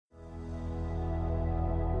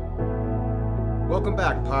Welcome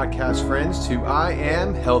back, podcast friends, to I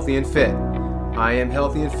Am Healthy and Fit. I Am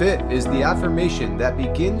Healthy and Fit is the affirmation that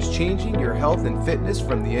begins changing your health and fitness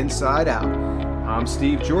from the inside out. I'm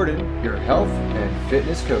Steve Jordan, your health and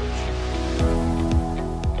fitness coach.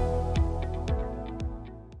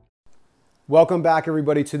 Welcome back,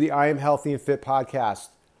 everybody, to the I Am Healthy and Fit podcast.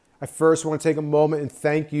 I first want to take a moment and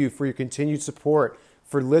thank you for your continued support,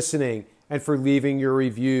 for listening, and for leaving your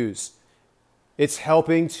reviews. It's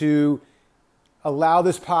helping to allow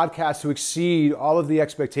this podcast to exceed all of the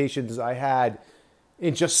expectations I had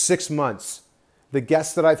in just 6 months. The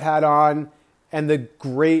guests that I've had on and the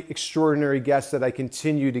great, extraordinary guests that I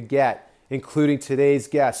continue to get, including today's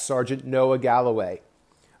guest, Sergeant Noah Galloway,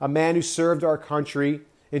 a man who served our country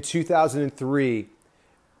in 2003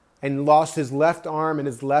 and lost his left arm and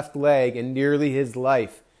his left leg and nearly his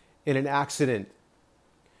life in an accident.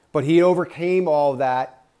 But he overcame all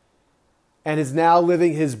that and is now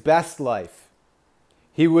living his best life.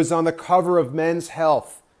 He was on the cover of Men's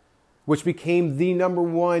Health, which became the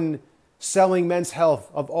 #1 selling men's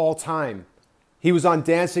health of all time. He was on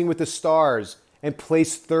Dancing with the Stars and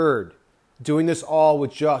placed 3rd, doing this all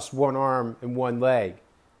with just one arm and one leg.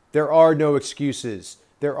 There are no excuses.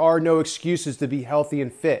 There are no excuses to be healthy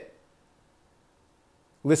and fit.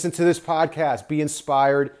 Listen to this podcast. Be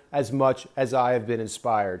inspired as much as I have been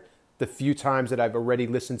inspired the few times that I've already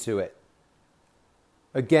listened to it.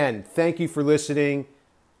 Again, thank you for listening.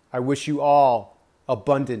 I wish you all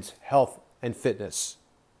abundant health and fitness.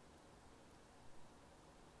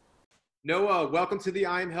 Noah, welcome to the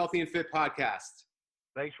I Am Healthy and Fit podcast.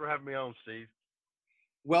 Thanks for having me on, Steve.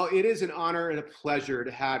 Well, it is an honor and a pleasure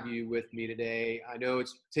to have you with me today. I know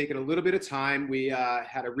it's taken a little bit of time. We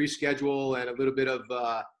had a reschedule and a little bit of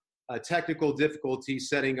a technical difficulty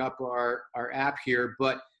setting up our app here,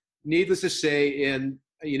 but needless to say,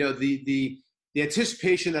 the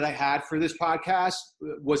anticipation that I had for this podcast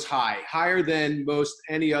was higher than most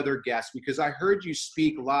any other guest, because I heard you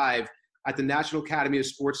speak live at the National Academy of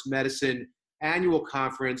Sports Medicine annual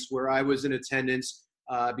conference where I was in attendance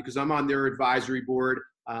because I'm on their advisory board.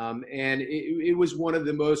 And it was one of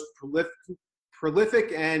the most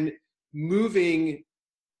prolific and moving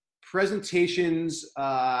presentations,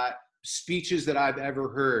 speeches that I've ever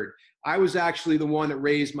heard. I was actually the one that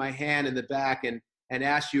raised my hand in the back and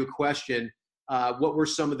asked you a question. What were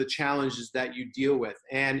some of the challenges that you deal with?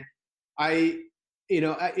 And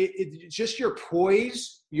just your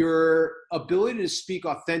poise, your ability to speak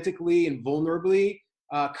authentically and vulnerably,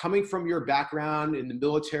 coming from your background in the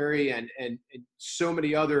military and so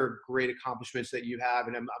many other great accomplishments that you have,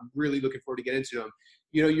 and I'm really looking forward to get into them.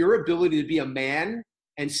 You know, your ability to be a man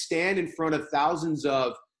and stand in front of thousands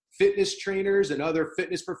of fitness trainers and other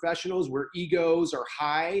fitness professionals where egos are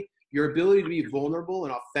high, your ability to be vulnerable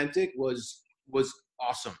and authentic was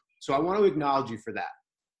awesome. So I want to acknowledge you for that.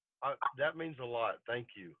 That means a lot. Thank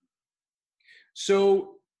you.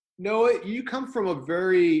 So Noah, you come from a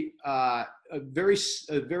very so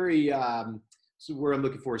where I'm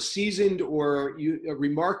looking for seasoned or a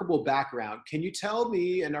remarkable background. Can you tell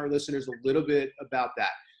me and our listeners a little bit about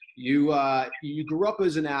that? You grew up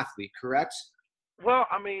as an athlete, correct? Well,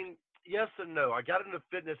 I mean, yes and no. I got into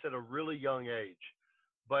fitness at a really young age,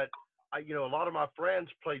 but a lot of my friends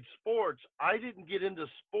played sports. I didn't get into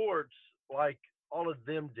sports like all of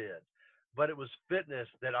them did, but it was fitness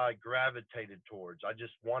that I gravitated towards. I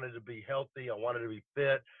just wanted to be healthy. I wanted to be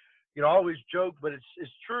fit. I always joke, but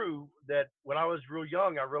it's true that when I was real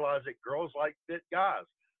young, I realized that girls like fit guys.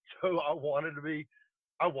 So I wanted to be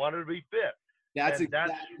fit. That's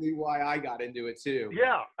exactly why I got into it too.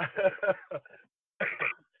 Yeah.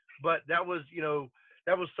 But that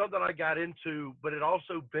was something I got into, but it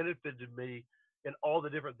also benefited me in all the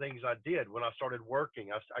different things I did. When I started working,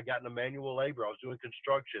 I got into manual labor. I was doing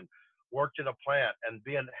construction, worked in a plant, and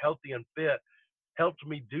being healthy and fit helped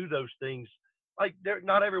me do those things. Like,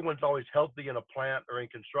 not everyone's always healthy in a plant or in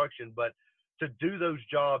construction, but to do those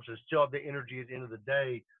jobs and still have the energy at the end of the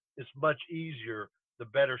day is much easier the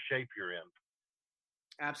better shape you're in.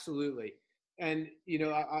 Absolutely. And,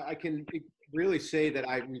 I can really say that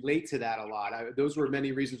I relate to that a lot. Those were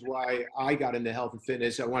many reasons why I got into health and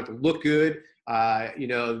fitness. I wanted to look good.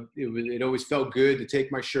 It always felt good to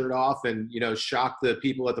take my shirt off and, shock the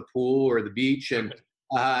people at the pool or the beach. And,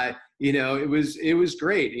 it was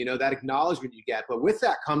great, that acknowledgement you get. But with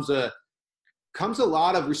that comes a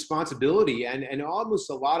lot of responsibility and almost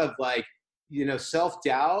a lot of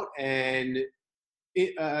self-doubt and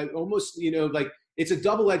almost, it's a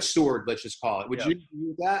double-edged sword, let's just call it. Would you agree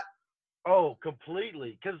with that? Oh,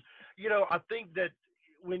 completely. Because, I think that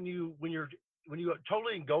when you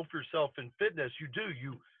totally engulf yourself in fitness, you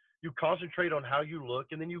you concentrate on how you look,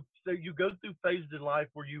 and then you go through phases in life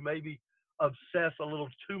where you maybe obsess a little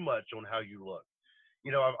too much on how you look.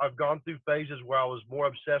 I've gone through phases where I was more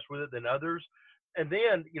obsessed with it than others. And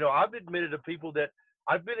then, I've admitted to people that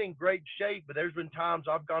I've been in great shape, but there's been times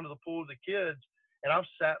I've gone to the pool with the kids and I've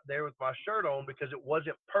sat there with my shirt on because it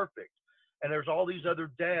wasn't perfect. And there's all these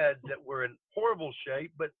other dads that were in horrible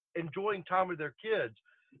shape, but enjoying time with their kids.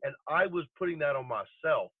 And I was putting that on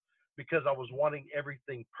myself because I was wanting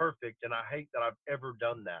everything perfect. And I hate that I've ever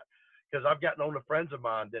done that, because I've gotten on to friends of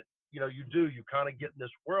mine that, you kind of get in this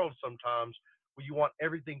world sometimes where you want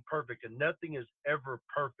everything perfect, and nothing is ever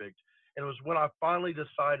perfect. And it was when I finally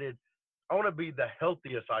decided I want to be the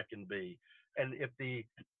healthiest I can be. And if the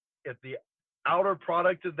outer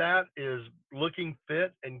product of that is looking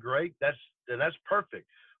fit and great, that's perfect.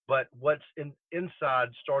 But what's inside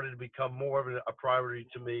started to become more of a priority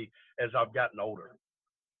to me as I've gotten older.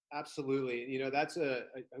 Absolutely. That's an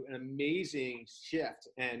amazing shift.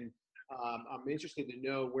 And I'm interested to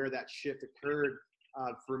know where that shift occurred.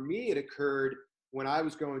 For me, it occurred when I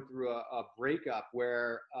was going through a breakup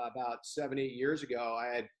where about 7-8 years ago,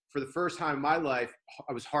 I had, for the first time in my life,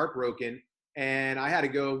 I was heartbroken, and I had to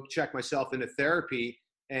go check myself into therapy.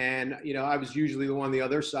 And, I was usually the one on the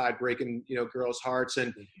other side breaking, girls' hearts.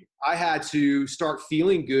 And I had to start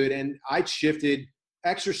feeling good. And I shifted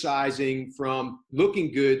exercising from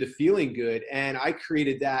looking good to feeling good. And I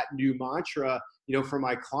created that new mantra, for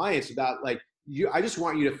my clients about I just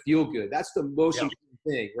want you to feel good. That's the most important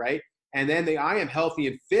thing, right? And then the I Am Healthy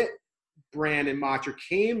and Fit brand and mantra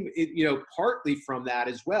came, partly from that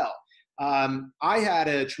as well. I had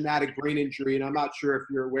a traumatic brain injury, and I'm not sure if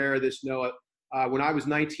you're aware of this, Noah. When I was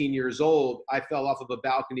 19 years old, I fell off of a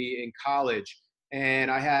balcony in college,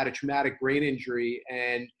 and I had a traumatic brain injury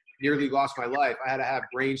and nearly lost my life. I had to have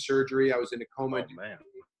brain surgery. I was in a coma. Oh, man.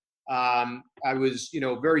 I was,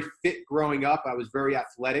 very fit growing up. I was very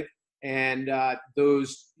athletic, and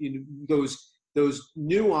those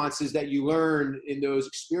nuances that you learn in those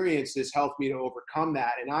experiences helped me to overcome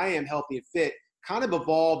that. And I Am Healthy and Fit kind of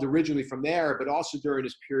evolved originally from there, but also during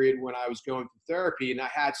this period when I was going through therapy and I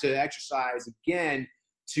had to exercise again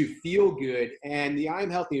to feel good. And the I Am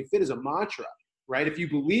Healthy and Fit is a mantra, right? If you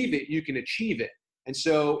believe it, you can achieve it. And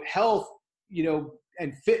so health,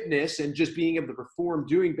 and fitness and just being able to perform,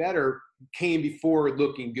 doing better came before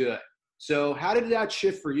looking good. So how did that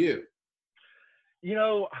shift for you?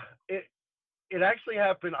 It actually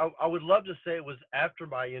happened. I would love to say it was after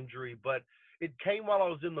my injury, but it came while I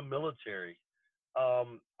was in the military.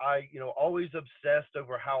 I always obsessed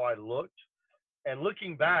over how I looked. And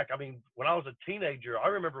looking back, when I was a teenager, I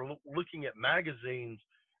remember looking at magazines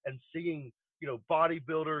and seeing,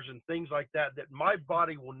 bodybuilders and things like that my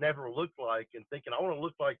body will never look like, and thinking, I want to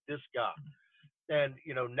look like this guy. And,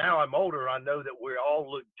 now I'm older, I know that we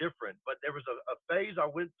all look different, but there was a phase I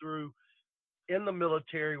went through in the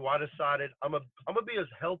military where I decided I'm gonna be as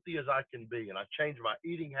healthy as I can be. And I changed my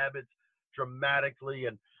eating habits dramatically,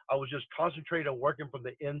 and I was just concentrating on working from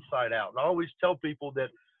the inside out. And I always tell people that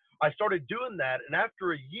I started doing that, and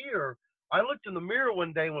after a year, I looked in the mirror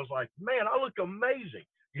one day and was like, man, I look amazing.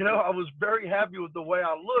 I was very happy with the way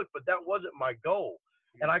I looked, but that wasn't my goal.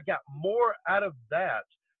 And I got more out of that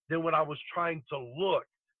than when I was trying to look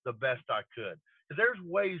the best I could. Because there's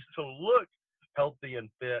ways to look healthy and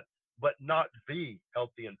fit, but not be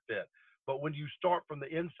healthy and fit. But when you start from the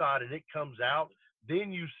inside and it comes out,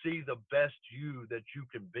 then you see the best you that you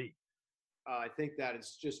can be. I think that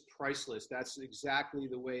is just priceless. That's exactly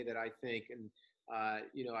the way that I think. And,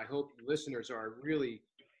 I hope listeners are really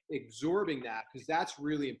absorbing that, because that's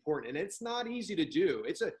really important. And it's not easy to do.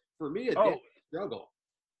 It's for me, a struggle.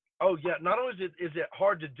 Oh yeah. Not only is it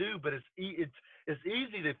hard to do, but it's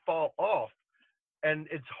easy to fall off, and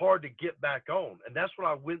it's hard to get back on. And that's what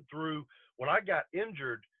I went through when I got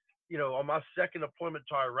injured, on my second deployment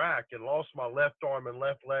to Iraq, and lost my left arm and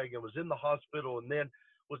left leg, and was in the hospital, and then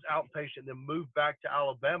was outpatient, then moved back to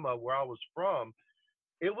Alabama where I was from.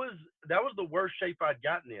 That was the worst shape I'd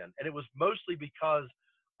gotten in. And it was mostly because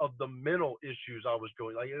of the mental issues I was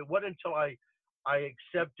going. Like, it wasn't until I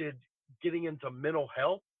accepted getting into mental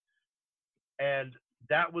health, and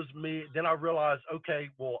that was me. Then I realized, okay,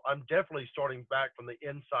 well, I'm definitely starting back from the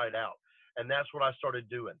inside out. And that's what I started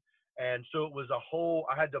doing. And so it was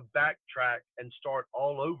I had to backtrack and start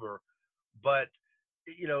all over. But,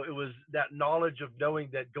 it was that knowledge of knowing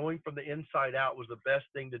that going from the inside out was the best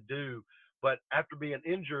thing to do. But after being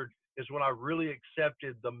injured is when I really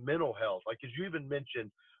accepted the mental health. Like, as you even mentioned,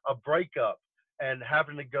 a breakup and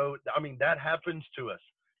having to go, that happens to us.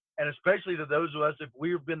 And especially to those of us, if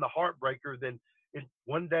we've been the heartbreaker, then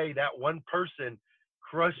one day that one person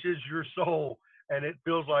crushes your soul and it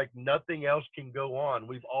feels like nothing else can go on.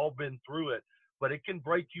 We've all been through it, but it can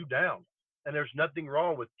break you down. And there's nothing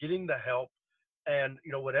wrong with getting the help. And,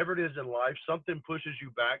 whatever it is in life, something pushes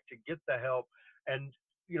you back to get the help. And,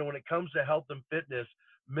 when it comes to health and fitness,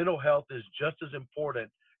 mental health is just as important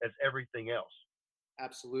as everything else.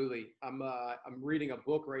 Absolutely. I'm reading a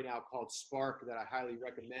book right now called Spark that I highly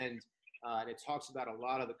recommend. And it talks about a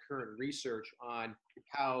lot of the current research on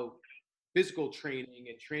how physical training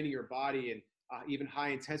and training your body and even high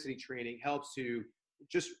intensity training helps to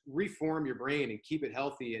just reform your brain and keep it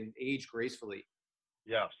healthy and age gracefully.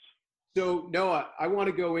 Yes. So Noah, I want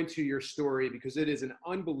to go into your story because it is an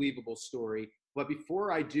unbelievable story. But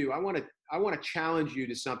before I do, I want to challenge you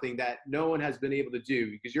to something that no one has been able to do,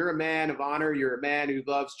 because you're a man of honor. You're a man who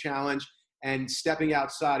loves challenge and stepping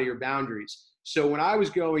outside of your boundaries. So when I was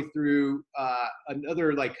going through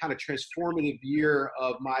another kind of transformative year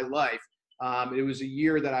of my life, it was a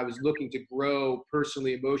year that I was looking to grow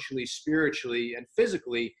personally, emotionally, spiritually, and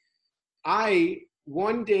physically. I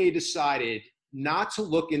one day decided not to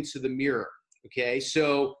look into the mirror. Okay.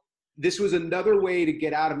 So this was another way to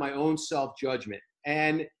get out of my own self-judgment.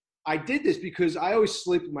 And I did this because I always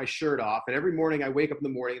sleep with my shirt off. And every morning I wake up in the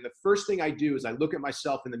morning and the first thing I do is I look at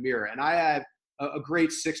myself in the mirror, and I have a great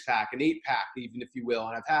 6-pack, an 8-pack, even if you will.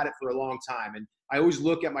 And I've had it for a long time. And I always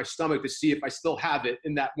look at my stomach to see if I still have it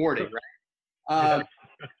in that morning. Right.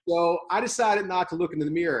 So I decided not to look into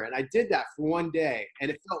the mirror, and I did that for one day, and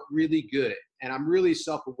it felt really good. And I'm really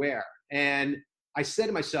self-aware. And I said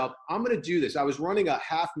to myself, I'm going to do this. I was running a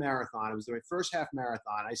half marathon. It was my first half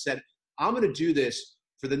marathon. I said, I'm going to do this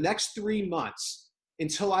for the next 3 months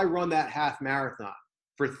until I run that half marathon.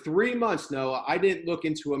 For 3 months, Noah, I didn't look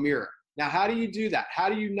into a mirror. Now, how do you do that? How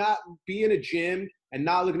do you not be in a gym and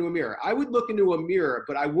not look into a mirror? I would look into a mirror,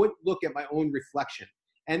 but I wouldn't look at my own reflection.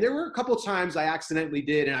 And there were a couple of times I accidentally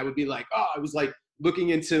did, and I would be like, oh, I was looking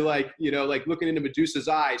into looking into Medusa's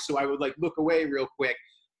eyes. So I would look away real quick.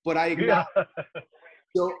 But I acknowledge.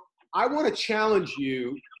 So I want to challenge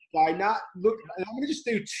you by not look. And I'm going to just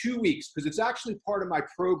do 2 weeks because it's actually part of my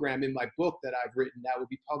program in my book that I've written that will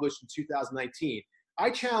be published in 2019. I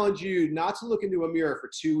challenge you not to look into a mirror for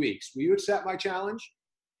 2 weeks. Will you accept my challenge?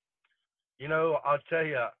 I'll tell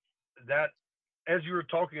you that as you were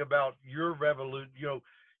talking about your revolution,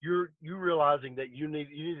 you realizing that you need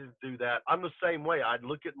to do that. I'm the same way. I'd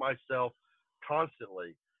look at myself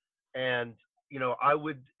constantly, and I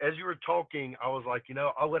would, as you were talking, I was like,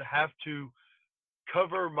 I would have to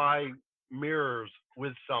cover my mirrors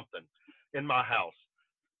with something in my house.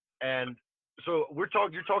 And so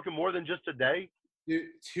you're talking more than just a day? Dude,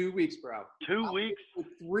 2 weeks, bro. 2 weeks?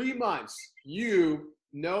 3 months. You,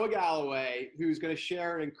 Noah Galloway, who's going to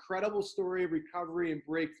share an incredible story of recovery and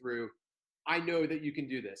breakthrough. I know that you can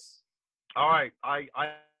do this. All right. I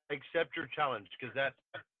accept your challenge, because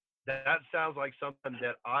that sounds like something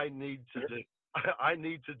that I need to do. I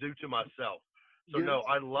need to do to myself. So no,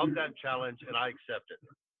 I love that challenge and I accept it.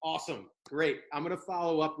 Awesome. Great. I'm going to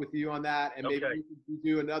follow up with you on that. And maybe we can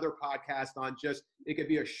do another podcast on it could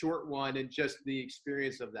be a short one and just the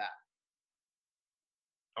experience of that.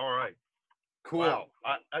 All right. Cool. Wow.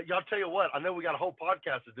 I'll tell you what, I know we got a whole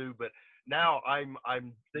podcast to do, but now I'm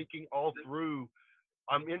thinking all through,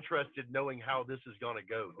 I'm interested knowing how this is going to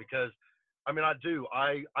go, because I do.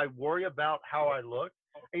 I worry about how I look.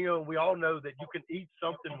 And, we all know that you can eat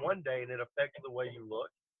something one day and it affects the way you look.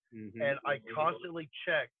 Mm-hmm. And I constantly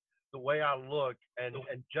check the way I look and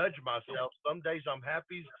judge myself. Some days I'm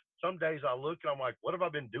happy. Some days I look and I'm like, what have I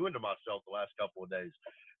been doing to myself the last couple of days?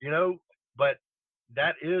 But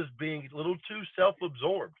that is being a little too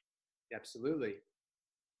self-absorbed. Absolutely.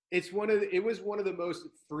 It was one of the most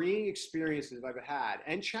freeing experiences I've had,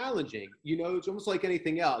 and challenging. It's almost like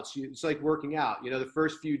anything else. It's like working out. The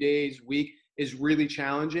first few days, week is really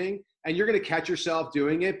challenging, and you're going to catch yourself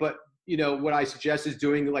doing it. But what I suggest is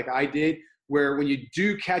doing like I did, where when you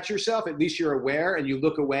do catch yourself, at least you're aware and you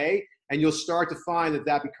look away, and you'll start to find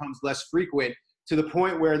that becomes less frequent, to the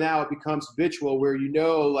point where now it becomes habitual, where you're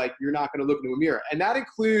not going to look into a mirror. And that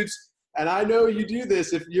includes, and I know you do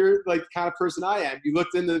this if you're like the kind of person I am, you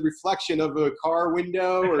looked in the reflection of a car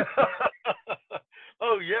window or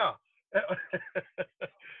Oh yeah.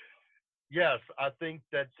 Yes, I think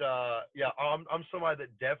that I'm somebody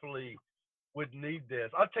that definitely would need this.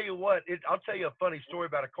 I'll tell you what, I'll tell you a funny story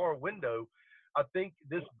about a car window. I think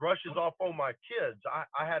this brushes off on my kids.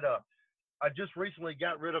 I just recently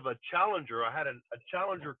got rid of a Challenger. I had a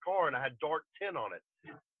Challenger car and I had dark tint on it.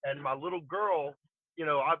 And my little girl,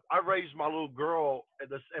 I raised my little girl,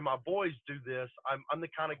 and my boys do this. I'm the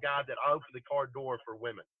kind of guy that I open the car door for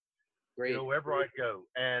women. Great. Wherever I go.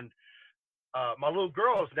 And my little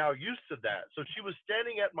girl is now used to that. So she was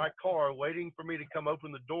standing at my car waiting for me to come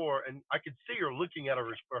open the door, and I could see her looking at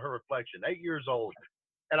her reflection, 8 years old.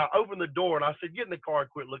 And I opened the door and I said, "Get in the car and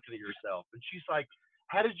quit looking at yourself." And she's like,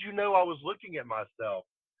 "How did you know I was looking at myself?"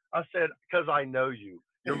 I said, "Because I know you.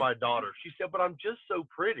 You're my daughter." She said, "But I'm just so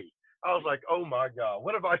pretty." I was like, "Oh my God,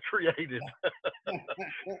 what have I created?"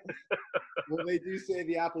 Well, they do say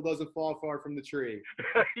the apple doesn't fall far from the tree.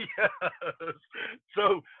 Yes.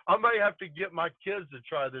 So I may have to get my kids to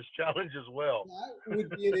try this challenge as well. That would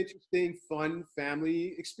be an interesting, fun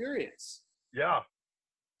family experience. Yeah.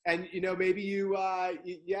 And, maybe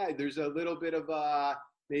there's a little bit of,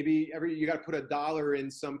 maybe you got to put $1 in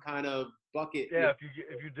some kind of bucket. Yeah.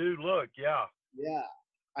 If you do, look, yeah. Yeah.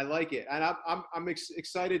 I like it. And I'm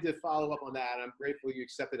excited to follow up on that. And I'm grateful you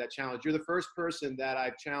accepted that challenge. You're the first person that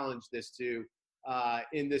I've challenged this to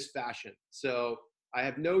in this fashion. So I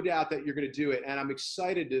have no doubt that you're going to do it. And I'm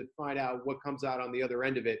excited to find out what comes out on the other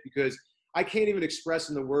end of it, because I can't even express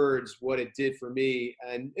in the words what it did for me.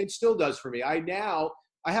 And it still does for me. I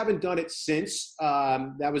haven't done it since.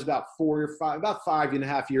 That was about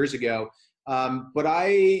 5.5 years ago. But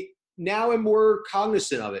I now am more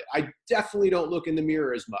cognizant of it. I definitely don't look in the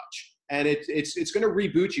mirror as much. And it's going to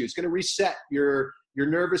reboot you. It's going to reset your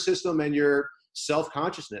nervous system and your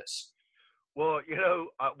self-consciousness. Well,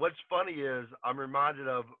 what's funny is I'm reminded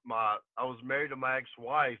of I was married to my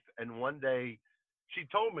ex-wife, and one day she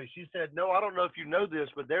told me, she said, "No, I don't know if you know this,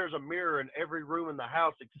 but there's a mirror in every room in the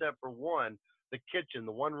house except for one, the kitchen,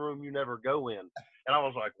 the one room you never go in." And I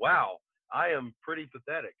was like, wow, I am pretty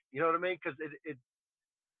pathetic. You know what I mean? Because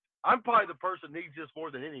I'm probably the person who needs this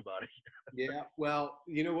more than anybody. Yeah. Well,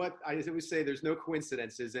 you know what? I always say there's no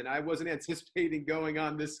coincidences, and I wasn't anticipating going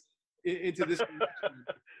on into this.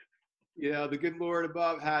 The good Lord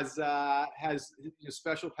above has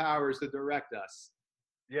special powers to direct us.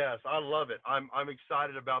 Yes, I love it. I'm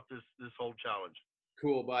excited about this whole challenge.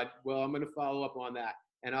 Cool, bud. Well, I'm going to follow up on that,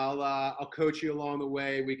 and I'll coach you along the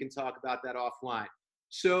way. We can talk about that offline.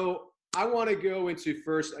 So I want to go into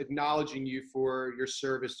first acknowledging you for your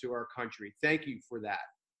service to our country. Thank you for that.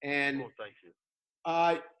 And thank you.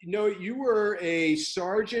 You were a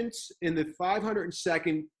sergeant in the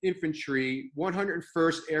 502nd Infantry,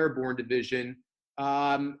 101st Airborne Division,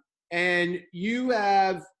 and you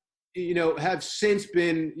have since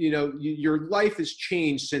been, your life has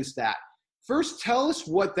changed since that. First, tell us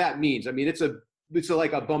what that means. I mean, it's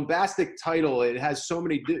like a bombastic title. It has so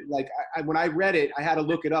many, when I read it, I had to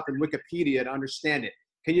look it up in Wikipedia to understand it.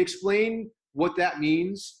 Can you explain what that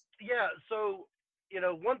means? Yeah. So,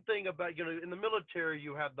 one thing about, in the military,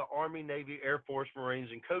 you have the Army, Navy, Air Force, Marines,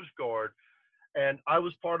 and Coast Guard. And I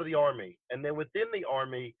was part of the Army. And then within the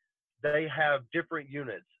Army, they have different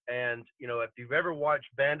units. And, if you've ever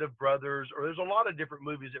watched Band of Brothers, or there's a lot of different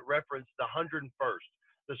movies that reference the 101st,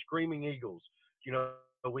 the Screaming Eagles.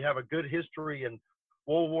 We have a good history in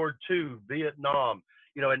World War II, Vietnam,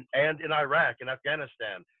 and in Iraq and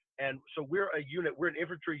Afghanistan. And so we're an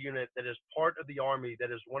infantry unit that is part of the Army,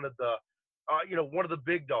 that is one of the, one of the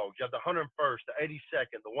big dogs. You have the 101st, the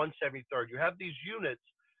 82nd, the 173rd. You have these units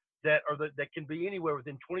that can be anywhere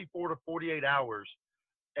within 24 to 48 hours.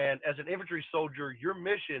 And as an infantry soldier, your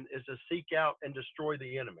mission is to seek out and destroy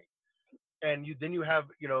the enemy. And then you have,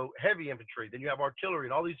 heavy infantry, then you have artillery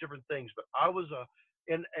and all these different things. But I was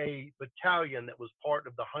in a battalion that was part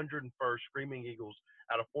of the 101st Screaming Eagles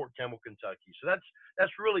out of Fort Campbell, Kentucky. So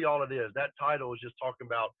that's really all it is. That title is just talking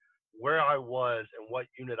about where I was and what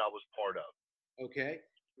unit I was part of. Okay.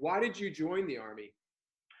 Why did you join the Army?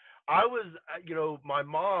 I was, my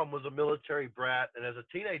mom was a military brat, and as a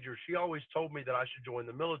teenager, she always told me that I should join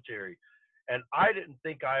the military. And I didn't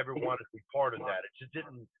think I ever wanted to be part of that. It just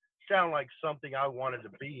didn't sound like something I wanted to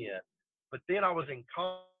be in. But then I was in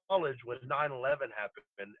college when 9/11 happened,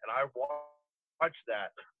 and I watched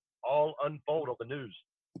that all unfold on the news.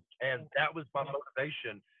 And that was my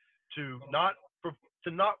motivation to not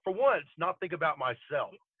for once, not think about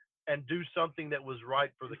myself and do something that was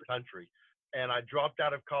right for the country. And I dropped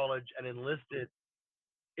out of college and enlisted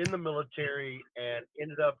in the military, and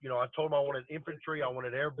ended up, I told them I wanted infantry, I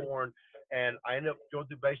wanted airborne, and I ended up going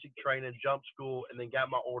through basic training, jump school, and then got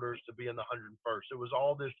my orders to be in the 101st. It was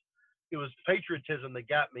all this, it was patriotism that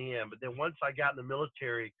got me in. But then once I got in the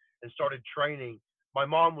military and started training, my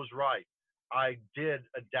mom was right. I did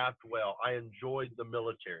adapt well. I enjoyed the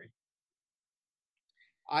military.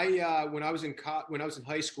 When I was in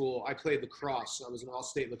high school, I played lacrosse. I was an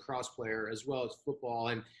all-state lacrosse player as well as football,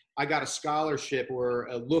 and I got a scholarship or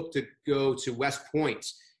a look to go to West Point.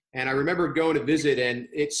 And I remember going to visit, and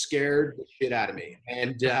it scared the shit out of me.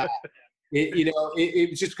 And It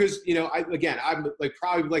was just because, I'm like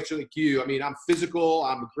probably like you. I mean, I'm physical,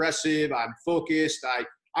 I'm aggressive, I'm focused.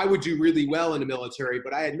 I would do really well in the military,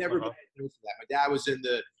 but I had never been exposed to that. My dad was in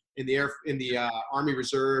the Army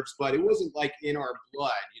Reserves, but it wasn't like in our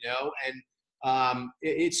blood, and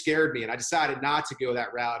it scared me. And I decided not to go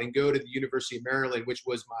that route and go to the University of Maryland, which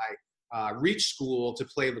was my reach school to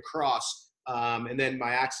play lacrosse. And then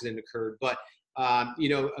my accident occurred. But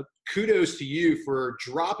kudos to you for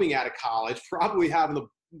dropping out of college, probably having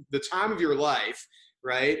the time of your life,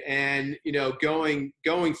 right? And going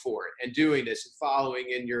for it and doing this and following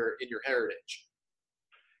in your heritage.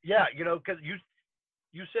 Yeah, because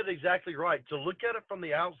you said exactly right. To look at it from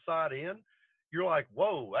the outside in, you're like,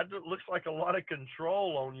 whoa, that looks like a lot of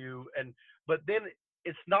control on you. But then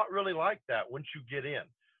it's not really like that once you get in.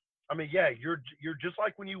 I mean, yeah, you're just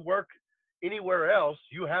like when you work anywhere else,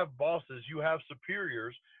 you have bosses, you have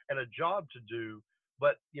superiors and a job to do.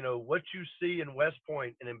 But, what you see in West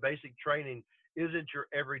Point and in basic training isn't your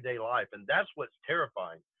everyday life. And that's what's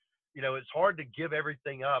terrifying. It's hard to give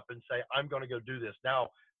everything up and say, I'm going to go do this. Now,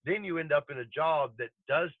 then you end up in a job that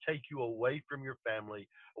does take you away from your family,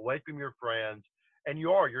 away from your friends, and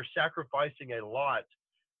you're sacrificing a lot.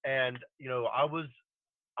 And,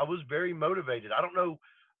 I was very motivated. I don't know,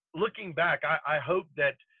 looking back, I hope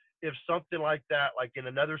that if something like that, like in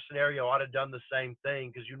another scenario, I'd have done the same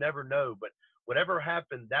thing, because you never know. But whatever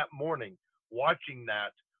happened that morning, watching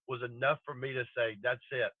that was enough for me to say, that's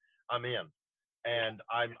it, I'm in. And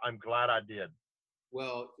I'm glad I did.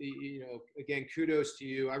 Well, again, kudos to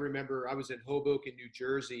you. I remember I was in Hoboken, New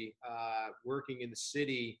Jersey, working in the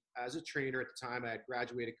city as a trainer at the time. I had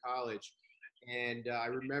graduated college. And I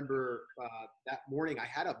remember that morning I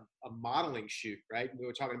had a modeling shoot, right? We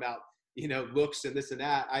were talking about, looks and this and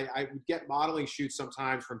that. I would get modeling shoots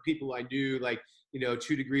sometimes from people I knew, like, 2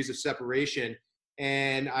 degrees of separation.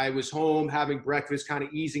 And I was home having breakfast, kind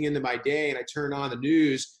of easing into my day. And I turned on the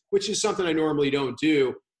news, which is something I normally don't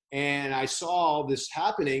do. And I saw all this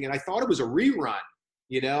happening, and I thought it was a rerun.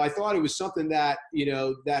 I thought it was something that,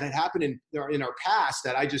 that had happened in our past,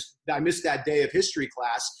 that I missed that day of history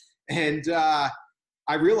class. And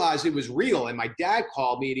I realized it was real. And my dad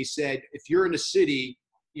called me and he said, if you're in the city,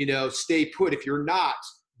 stay put. If you're not,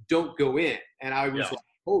 don't go in. And I was like,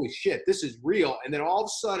 holy shit, this is real. And then all of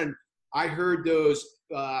a sudden I heard those,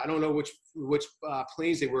 I don't know which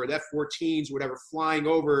planes they were, F-14s, whatever, flying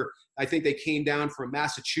over. I think they came down from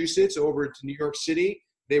Massachusetts over to New York City.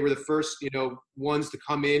 They were the first, ones to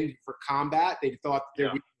come in for combat. They thought they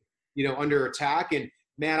were, under attack. And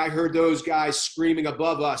man, I heard those guys screaming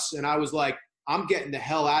above us. And I was like, I'm getting the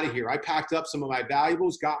hell out of here. I packed up some of my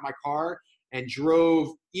valuables, got my car, and drove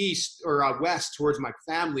east or west towards my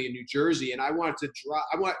family in New Jersey. And I wanted to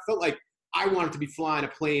drive. Felt like I wanted to be flying a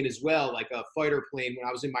plane as well, like a fighter plane, when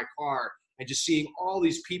I was in my car, and just seeing all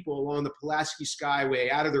these people along the Pulaski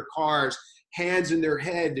Skyway out of their cars, hands in their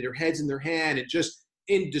head, their heads in their hand, and just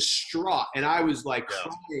in distraught. And I was like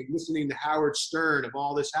crying, listening to Howard Stern of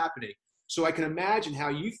all this happening. So I can imagine how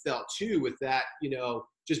you felt too with that,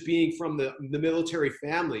 just being from the military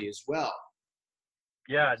family as well.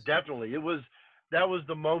 Yeah, definitely. That was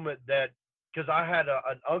the moment that, because I had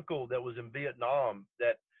an uncle that was in Vietnam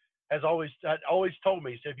that had always told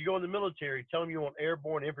me, he said, if you go in the military, tell him you want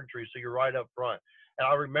airborne infantry, so you're right up front. And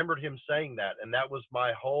I remembered him saying that, and that was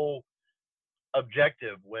my whole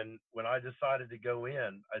objective when I decided to go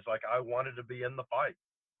in. I was like, I wanted to be in the fight.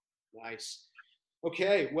 Nice.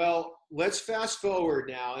 Okay, well, let's fast forward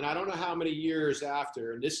now, and I don't know how many years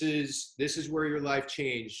after, and this is where your life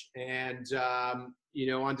changed. And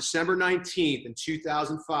on December 19th in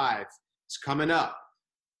 2005, it's coming up.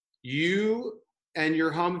 You and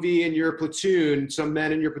your Humvee and your platoon, some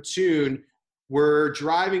men in your platoon, were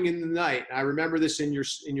driving in the night. I remember this in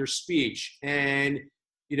your speech, and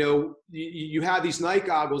you have these night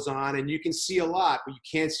goggles on, and you can see a lot, but you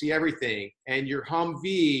can't see everything. And your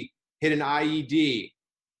Humvee hit an IED.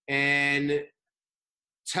 And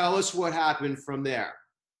tell us what happened from there.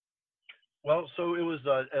 Well, so it was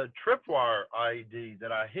a tripwire IED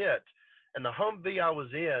that I hit, and the Humvee I was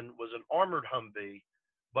in was an armored Humvee,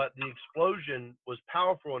 but the explosion was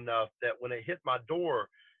powerful enough that when it hit my door,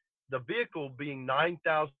 the vehicle, being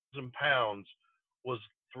 9,000 pounds, was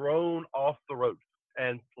thrown off the road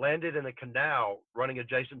and landed in a canal running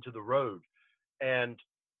adjacent to the road. And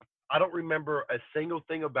I don't remember a single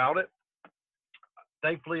thing about it.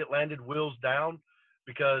 Thankfully, it landed wheels down,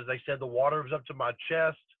 because they said the water was up to my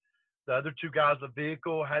chest. The other two guys in the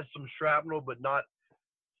vehicle had some shrapnel, but not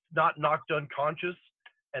knocked unconscious.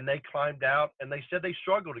 And they climbed out, and they said they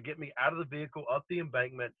struggled to get me out of the vehicle, up the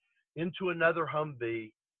embankment, into another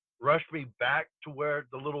Humvee, rushed me back to where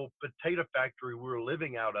the little potato factory we were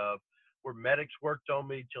living out of, where medics worked on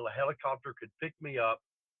me till a helicopter could pick me up,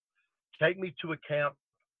 take me to a camp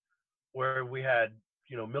where we had,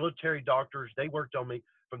 military doctors. They worked on me.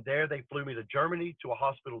 From there, they flew me to Germany to a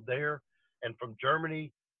hospital there, and from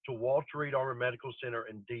Germany to Walter Reed Army Medical Center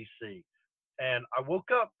in D.C. And I woke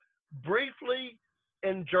up briefly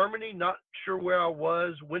in Germany, not sure where I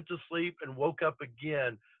was, went to sleep, and woke up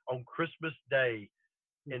again on Christmas Day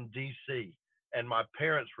in D.C. And my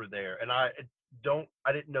parents were there, and I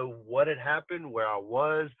didn't know what had happened, where I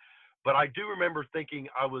was, but I do remember thinking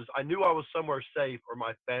I knew I was somewhere safe, or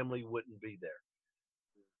my family wouldn't be there.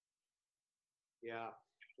 Yeah,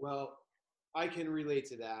 well, I can relate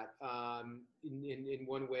to that. In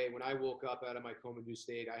one way, when I woke up out of my comatose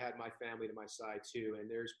state, I had my family to my side too, and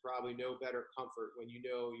there's probably no better comfort when you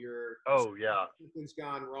know something's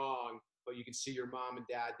gone wrong, but you can see your mom and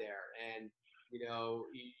dad there, and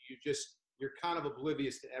you're kind of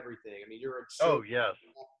oblivious to everything. I mean, you're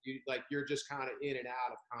just kind of in and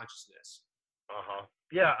out of consciousness.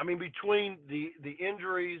 Yeah, I mean, between the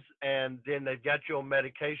injuries and then they've got you on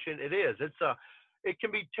medication, it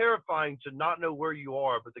can be terrifying to not know where you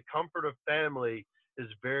are, but the comfort of family is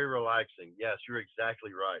very relaxing. Yes, you're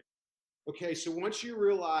exactly right. Okay, so once you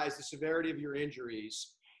realize the severity of your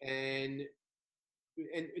injuries, and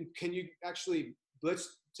can you actually,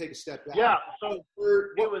 let's take a step back. Yeah, so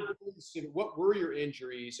what were your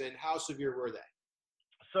injuries and how severe were they?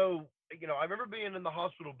 So, I remember being in the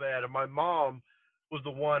hospital bed, and my mom was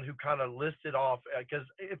the one who kind of listed off, because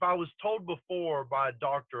if I was told before by a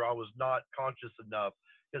doctor I was not conscious enough,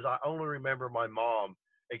 because I only remember my mom,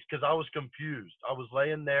 because I was confused. I was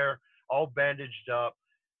laying there all bandaged up,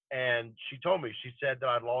 and she told me, she said that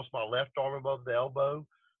I'd lost my left arm above the elbow,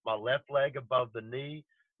 my left leg above the knee,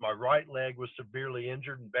 my right leg was severely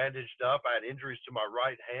injured and bandaged up. I had injuries to my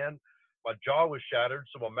right hand. My jaw was shattered,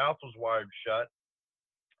 so my mouth was wired shut.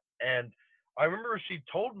 And I remember she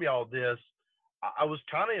told me all this, I was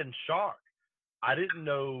kind of in shock. I didn't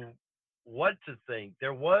know what to think.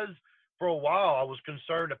 For a while, I was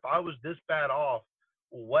concerned if I was this bad off,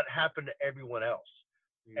 what happened to everyone else?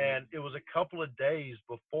 And it was a couple of days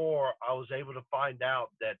before I was able to find out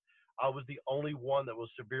that I was the only one that was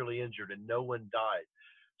severely injured and no one died.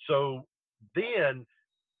 So then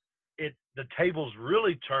the tables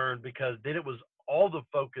really turned, because then it was all the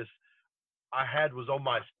focus I had was on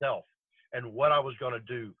myself and what I was going to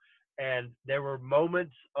do. And there were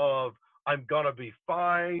moments of, I'm going to be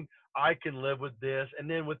fine, I can live with this. And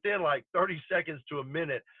then within like 30 seconds to a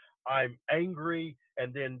minute, I'm angry.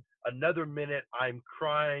 And then another minute, I'm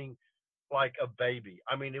crying like a baby.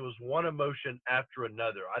 I mean, it was one emotion after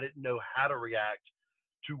another. I didn't know how to react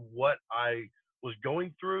to what I was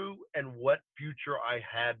going through and what future I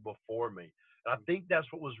had before me. And I think that's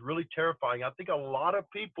what was really terrifying. I think a lot of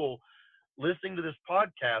people listening to this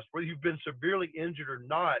podcast, whether you've been severely injured or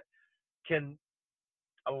not,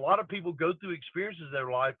 a lot of people go through experiences in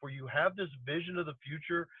their life where you have this vision of the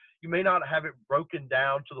future. You may not have it broken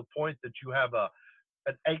down to the point that you have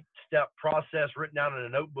an 8-step process written down in a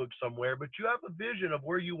notebook somewhere, but you have a vision of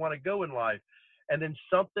where you want to go in life. And then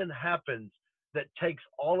something happens that takes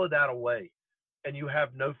all of that away, and you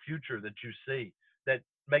have no future that you see that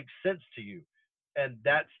makes sense to you. And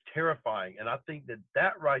that's terrifying. And I think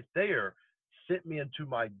that right there sent me into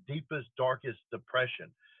my deepest, darkest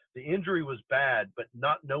depression. The injury was bad, but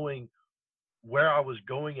not knowing where I was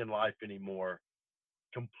going in life anymore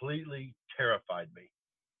completely terrified me.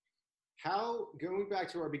 Going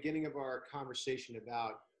back to our beginning of our conversation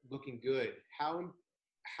about looking good, how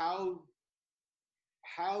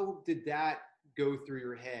did that go through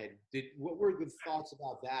your head? What were the thoughts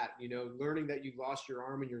about that? Learning that you lost your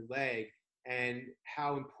arm and your leg, and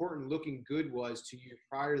how important looking good was to you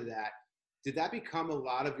prior to that. Did that become a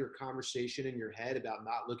lot of your conversation in your head about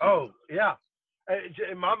not looking good? Yeah.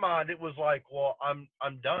 In my mind, it was like, well, I'm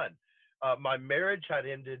done. My marriage had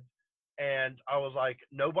ended, and I was like,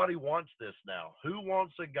 nobody wants this now. Who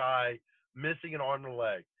wants a guy missing an arm and a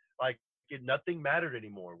leg? Like, nothing mattered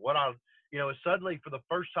anymore. Suddenly for the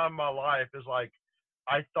first time in my life, is like,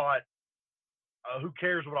 I thought, who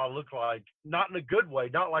cares what I look like? Not in a good way,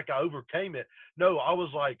 not like I overcame it. No, I was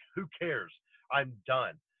like, who cares? I'm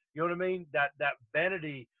done. You know what I mean? That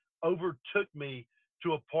vanity overtook me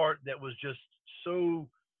to a part that was just so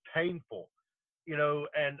painful,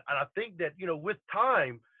 and I think that, with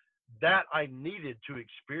time, that I needed to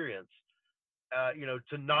experience,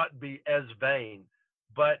 to not be as vain,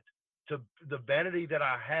 but the vanity that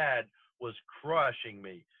I had was crushing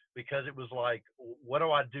me, because it was like, what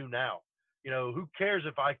do I do now? Who cares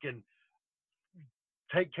if I can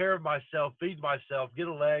take care of myself, feed myself, get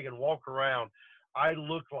a leg and walk around, I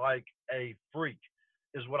look like a freak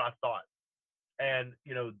is what I thought. And,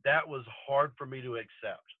 you know, that was hard for me to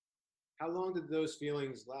accept. How long did those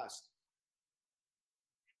feelings last?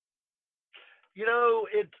 You know,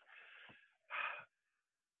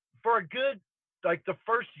 for a good, like the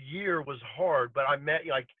first year was hard, but I met,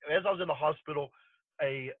 like, as I was in the hospital,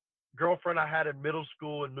 a girlfriend I had in middle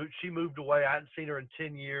school, and she moved away. I hadn't seen her in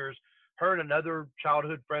 10 years. Her and another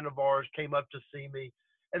childhood friend of ours came up to see me,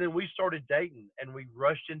 and then we started dating, and we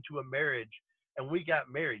rushed into a marriage, and we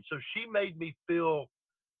got married. So she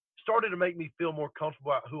started to make me feel more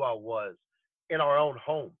comfortable about who I was in our own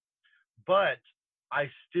home. But I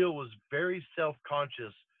still was very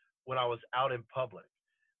self-conscious when I was out in public.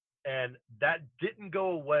 And that didn't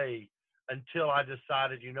go away until I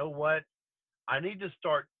decided, you know what? I need to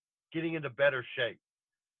start getting into better shape.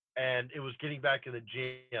 And it was getting back in the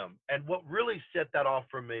gym. And what really set that off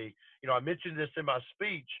for me, you know, I mentioned this in my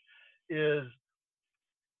speech, is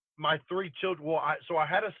my 3 children. Well, so I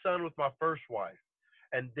had a son with my first wife.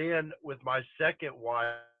 And then with my second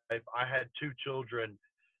wife, I had 2 children.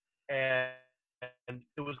 And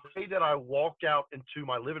it was the day that I walked out into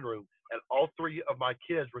my living room, and all 3 of my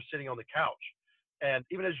kids were sitting on the couch. And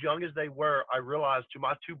even as young as they were, I realized to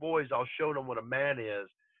my 2 boys, I'll show them what a man is,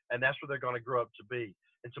 and that's what they're going to grow up to be.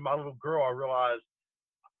 And to my little girl, I realized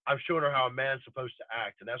I've shown her how a man's supposed to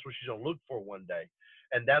act, and that's what she's going to look for one day.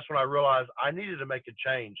 And that's when I realized I needed to make a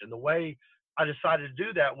change. And the way I decided to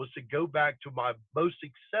do that was to go back to my most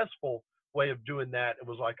successful way of doing that. It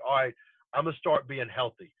was like, all right, I'm going to start being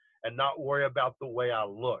healthy and not worry about the way I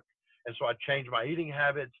look. And so I changed my eating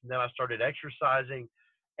habits, and then I started exercising,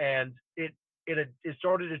 and it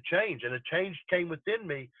started to change. And a change came within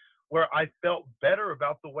me where I felt better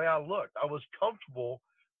about the way I looked. I was comfortable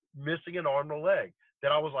missing an arm and a leg.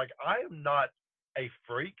 That I was like, I am not a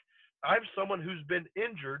freak. I'm someone who's been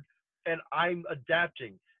injured, and I'm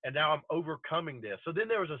adapting, and now I'm overcoming this. So then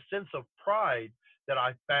there was a sense of pride that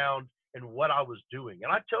I found in what I was doing.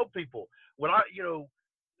 And I tell people, when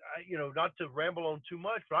not to ramble on too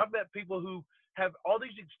much, but I've met people who have all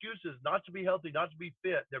these excuses not to be healthy, not to be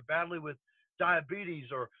fit. They're battling with diabetes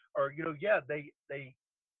or they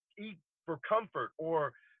eat for comfort,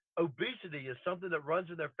 or obesity is something that runs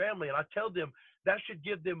in their family. And I tell them that should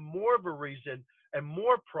give them more of a reason and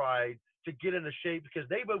more pride to get into shape, because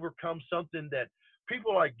they've overcome something that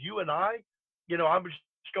people like you and I'm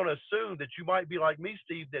just going to assume that you might be like me,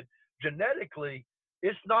 Steve, that genetically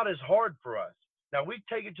it's not as hard for us. Now, we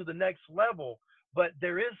take it to the next level, but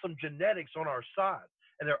there is some genetics on our side.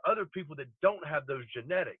 And there are other people that don't have those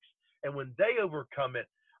genetics. And when they overcome it,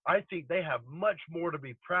 I think they have much more to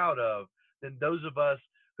be proud of than those of us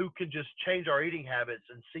who can just change our eating habits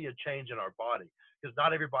and see a change in our body, because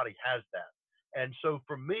not everybody has that. And so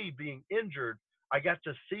for me, being injured, I got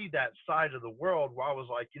to see that side of the world where I was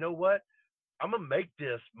like, you know what? I'm going to make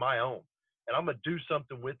this my own, and I'm going to do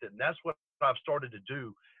something with it. And that's what I've started to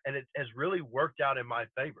do. And it has really worked out in my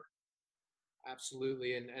favor.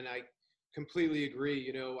 Absolutely. And I completely agree.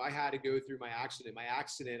 You know, I had to go through my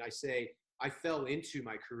accident. I say, I fell into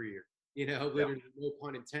my career, literally, no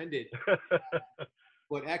pun intended.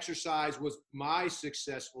 But exercise was my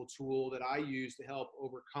successful tool that I used to help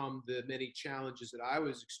overcome the many challenges that I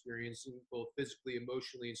was experiencing, both physically,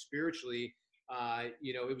 emotionally, and spiritually.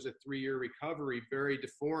 It was a 3-year recovery, very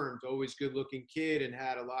deformed, always good looking kid, and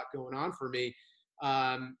had a lot going on for me.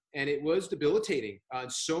 And it was debilitating on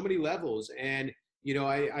so many levels. And,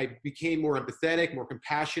 I became more empathetic, more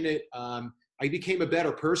compassionate. I became a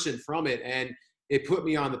better person from it. And it put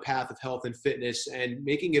me on the path of health and fitness and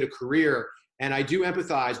making it a career. And I do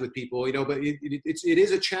empathize with people, but it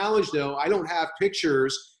is a challenge, though. I don't have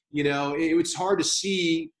pictures. It's hard to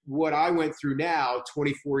see what I went through now,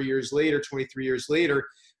 23 years later.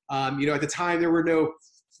 At the time, there were no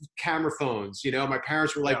camera phones. My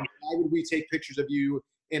parents were like, why would we take pictures of you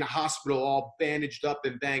in a hospital all bandaged up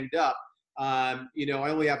and banged up? I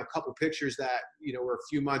only have a couple pictures that, were a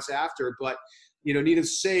few months after, but, needless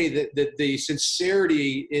to say that the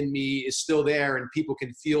sincerity in me is still there, and people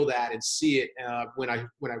can feel that and see it when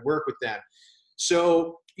I work with them.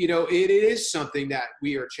 So, it is something that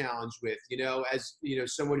we are challenged with, as,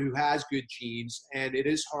 someone who has good genes, and it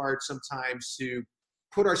is hard sometimes to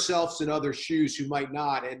put ourselves in other shoes who might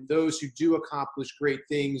not. And those who do accomplish great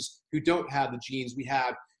things, who don't have the genes we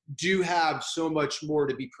have, do have so much more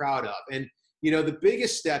to be proud of. And, the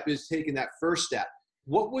biggest step is taking that first step.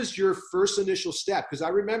 What was your first initial step? Because I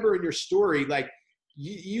remember in your story, like,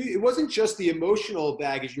 it wasn't just the emotional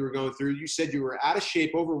baggage you were going through. You said you were out of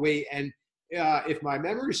shape, overweight, and if my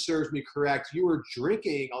memory serves me correct, you were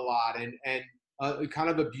drinking a lot and kind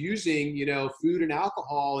of abusing, food and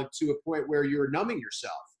alcohol, and to a point where you were numbing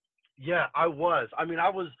yourself. Yeah, I was. I mean,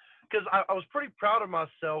 because I was pretty proud of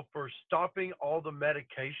myself for stopping all the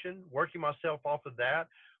medication, working myself off of that.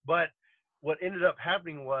 But what ended up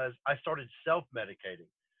happening was I started self-medicating,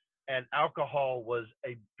 and alcohol was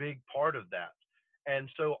a big part of that. And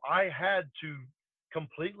so I had to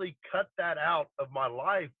completely cut that out of my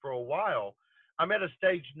life for a while. I'm at a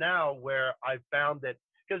stage now where I found that,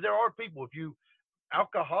 because there are people,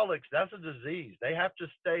 alcoholics, that's a disease. They have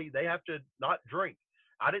to not drink.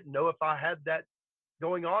 I didn't know if I had that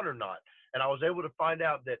going on or not. And I was able to find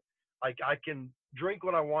out that like I can drink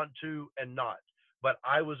when I want to and not. But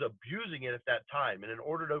I was abusing it at that time. And in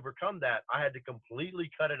order to overcome that, I had to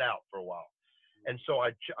completely cut it out for a while. And so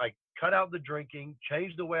I cut out the drinking,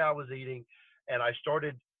 changed the way I was eating, and I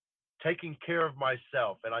started taking care of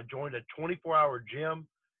myself. And I joined a 24-hour gym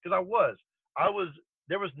because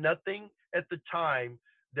there was nothing at the time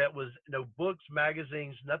that was no books,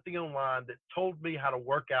 magazines, nothing online that told me how to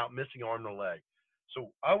work out missing arm and leg.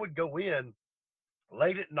 So I would go in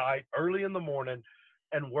late at night, early in the morning,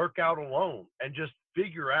 and work out alone and just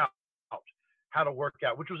figure out how to work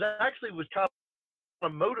out, which was kind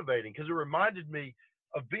of motivating because it reminded me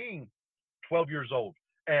of being 12 years old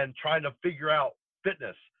and trying to figure out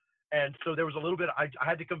fitness. And so there was a little bit, I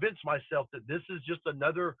had to convince myself that this is just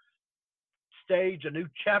another stage, a new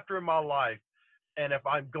chapter in my life. And if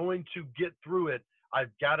I'm going to get through it,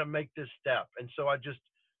 I've got to make this step. And so I just,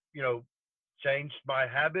 changed my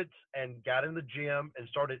habits and got in the gym and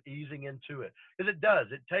started easing into it. Because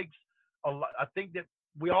it takes a lot. I think that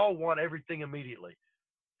we all want everything immediately.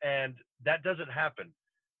 And that doesn't happen,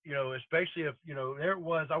 especially if, there it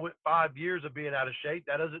was, I went 5 years of being out of shape.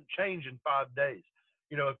 That doesn't change in 5 days.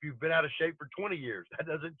 If you've been out of shape for 20 years, that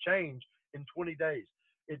doesn't change in 20 days.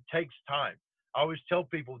 It takes time. I always tell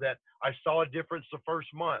people that I saw a difference the first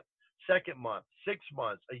month, second month, 6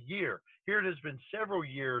 months, a year. Here it has been several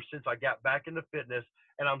years since I got back into fitness,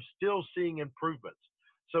 and I'm still seeing improvements.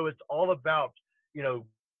 So it's all about,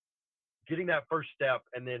 getting that first step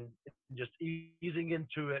and then just easing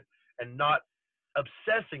into it and not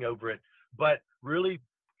obsessing over it, but really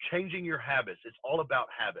changing your habits. It's all about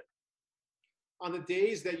habit. On the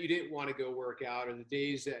days that you didn't want to go work out, and the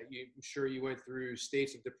days that I'm sure you went through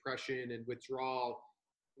states of depression and withdrawal,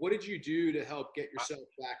 what did you do to help get yourself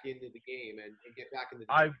back into the game and get back in the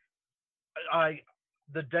gym? I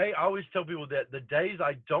always tell people that the days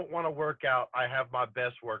I don't want to work out, I have my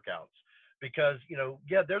best workouts because,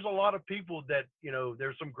 there's a lot of people that,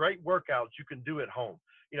 there's some great workouts you can do at home.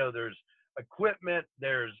 There's equipment,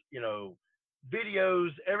 there's, videos,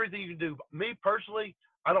 everything you can do. Me personally,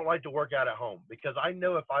 I don't like to work out at home because I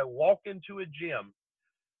know if I walk into a gym,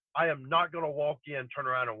 I am not going to walk in, turn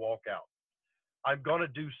around and walk out. I'm going to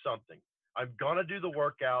do something. I'm going to do the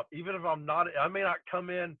workout, even if I may not come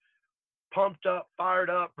in pumped up, fired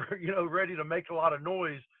up, ready to make a lot of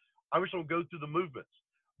noise. I'm just going to go through the movements.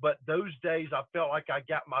 But those days I felt like I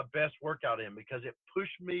got my best workout in because it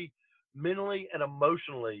pushed me mentally and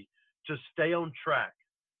emotionally to stay on track,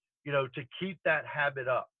 to keep that habit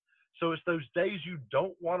up. So it's those days you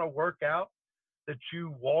don't want to work out that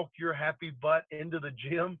you walk your happy butt into the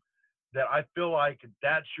gym that I feel like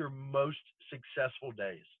that's your most successful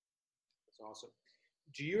days. That's awesome.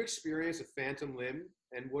 Do you experience a phantom limb,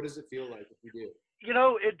 and what does it feel like if you do?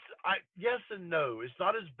 Yes and no. It's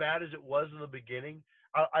not as bad as it was in the beginning.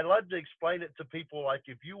 I love to explain it to people like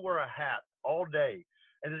if you wear a hat all day,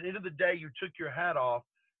 and at the end of the day you took your hat off,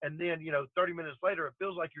 and then 30 minutes later it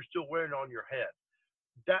feels like you're still wearing it on your head.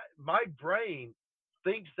 That my brain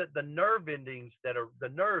thinks that the nerve endings the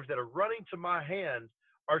nerves that are running to my hand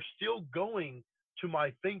are still going to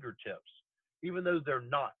my fingertips, even though they're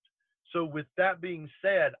not. So with that being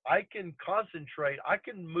said, I can concentrate, I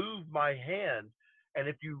can move my hand, and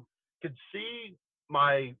if you could see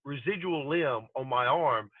my residual limb on my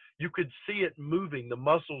arm, you could see it moving, the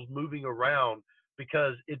muscles moving around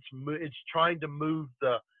because it's trying to move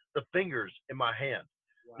the fingers in my hand.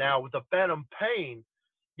 Wow. Now with the phantom pain,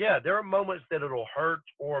 yeah, there are moments that it'll hurt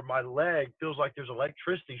or my leg feels like there's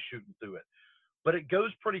electricity shooting through it, but it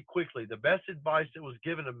goes pretty quickly. The best advice that was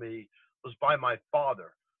given to me was by my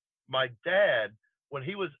father. My dad, when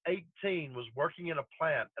he was 18, was working in a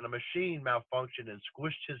plant and a machine malfunctioned and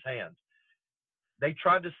squished his hand. They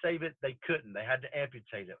tried to save it. They couldn't. They had to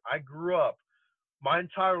amputate it. I grew up my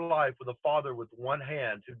entire life with a father with one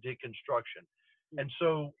hand who did construction. And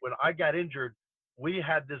so when I got injured, we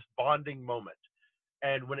had this bonding moment.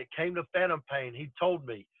 And when it came to phantom pain, he told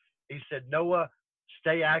me, he said, Noah,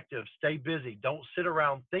 stay active, stay busy. Don't sit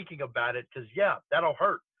around thinking about it because, yeah, that'll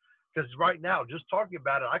hurt. Because right now, just talking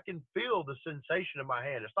about it, I can feel the sensation in my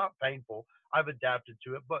hand. It's not painful. I've adapted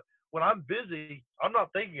to it. But when I'm busy, I'm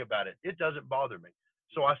not thinking about it. It doesn't bother me.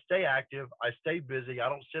 So I stay active. I stay busy. I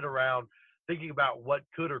don't sit around thinking about what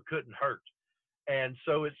could or couldn't hurt. And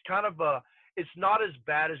so it's kind of it's not as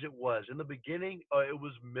bad as it was. In the beginning, it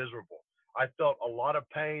was miserable. I felt a lot of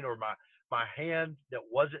pain, or my hand that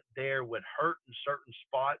wasn't there would hurt in certain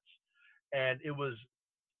spots. And it was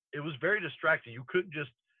very distracting. You couldn't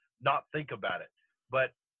just not think about it.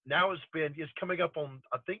 But now it's coming up on,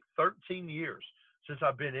 I think, 13 years since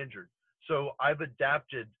I've been injured. So I've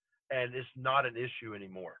adapted, and it's not an issue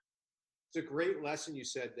anymore. It's a great lesson you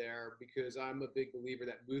said there, because I'm a big believer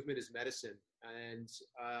that movement is medicine. And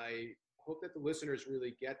I hope that the listeners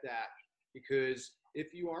really get that, because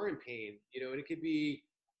if you are in pain, and it could be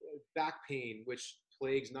back pain, which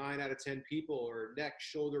plagues 9 out of 10 people, or neck,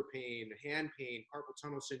 shoulder pain, hand pain, carpal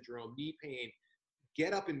tunnel syndrome, knee pain,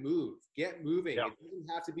 get up and move, get moving. Yeah. It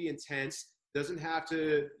doesn't have to be intense. You don't have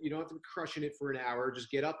to be crushing it for an hour. Just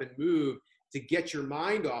get up and move to get your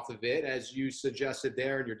mind off of it, as you suggested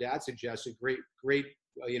there, and your dad suggested. Great,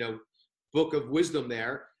 book of wisdom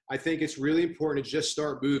there. I think it's really important to just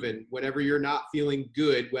start moving whenever you're not feeling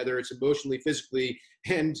good, whether it's emotionally, physically,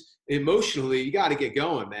 and emotionally. You got to get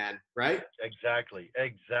going, man. Right? Exactly. I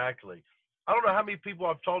don't know how many people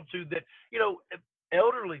I've talked to that,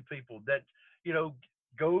 elderly people that,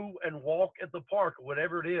 go and walk at the park or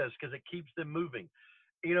whatever it is, because it keeps them moving.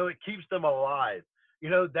 It keeps them alive.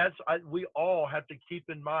 We all have to keep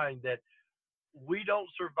in mind that we don't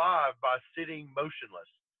survive by sitting motionless.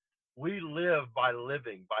 We live by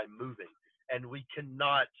living, by moving, and we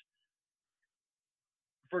cannot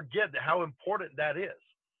forget how important that is.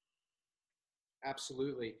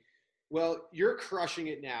 Absolutely. Well, you're crushing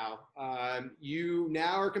it now. You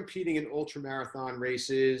now are competing in ultramarathon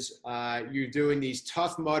races. You're doing these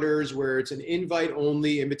Tough Mudders, where it's an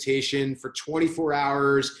invite-only invitation for 24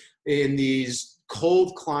 hours in these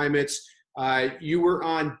cold climates. You were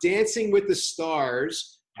on Dancing with the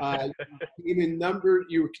Stars.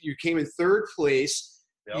 You came in third place.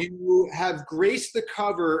 Yep. You have graced the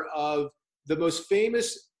cover of the most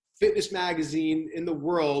famous fitness magazine in the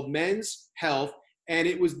world, Men's Health, and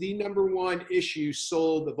it was the #1 issue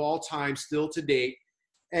sold of all time still to date.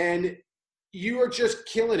 And you are just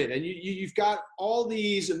killing it. And you've got all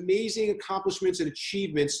these amazing accomplishments and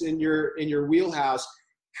achievements in your wheelhouse.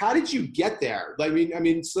 How did you get there? I mean,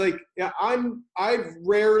 it's like, I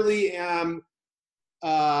rarely am,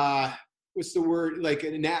 what's the word? Like,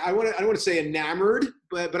 I don't want to say enamored,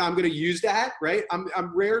 but I'm going to use that, right?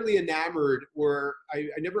 I'm rarely enamored, or I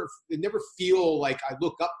never feel like I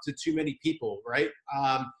look up to too many people, right?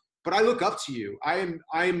 But I look up to you.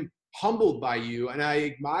 I'm humbled by you, and I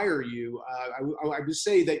admire you. I would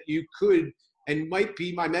say that you could and might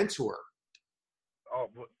be my mentor. Oh,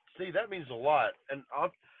 see, that means a lot. And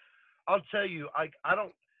I'll tell you, I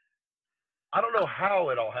don't know how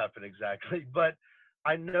it all happened exactly, but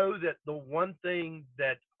I know that the one thing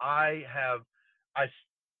that I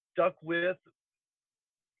stuck with,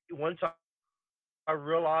 once I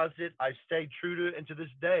realized it, I stayed true to it. And to this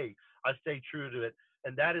day, I stay true to it.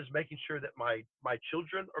 And that is making sure that my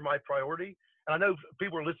children are my priority. And I know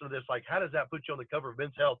people are listening to this, like, how does that put you on the cover of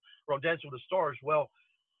Men's Health or on Dancing with the Stars? Well,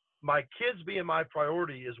 my kids being my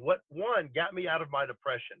priority is what, one, got me out of my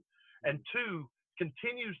depression, and two,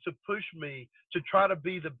 continues to push me to try to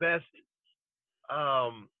be the best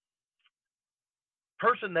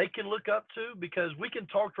person they can look up to, because we can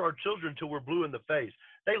talk to our children till we're blue in the face.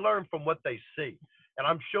 They learn from what they see. And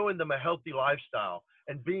I'm showing them a healthy lifestyle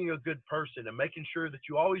and being a good person and making sure that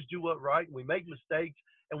you always do what's right. We make mistakes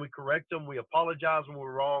and we correct them. We apologize when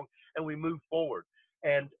we're wrong, and we move forward.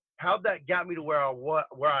 And how that got me to where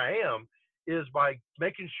I am is by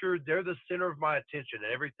making sure they're the center of my attention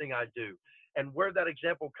in everything I do. And where that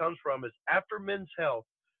example comes from is after Men's Health,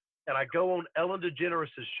 and I go on Ellen DeGeneres'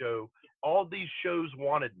 show, all these shows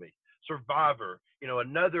wanted me. Survivor,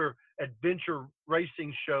 another adventure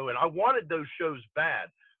racing show, and I wanted those shows bad,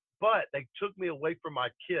 but they took me away from my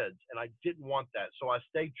kids, and I didn't want that. So I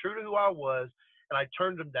stayed true to who I was, and I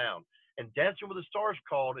turned them down. And Dancing with the Stars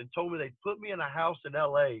called and told me they'd put me in a house in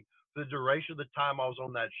LA for the duration of the time I was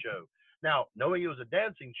on that show. Now, knowing it was a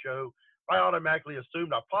dancing show, I automatically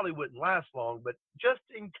assumed I probably wouldn't last long, but just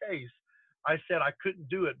in case, I said I couldn't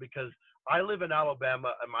do it because I live in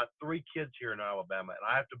Alabama and my 3 kids here in Alabama, and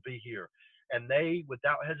I have to be here. And they,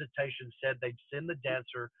 without hesitation, said they'd send the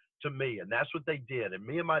dancer to me, and that's what they did. And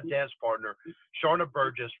me and my dance partner, Sharna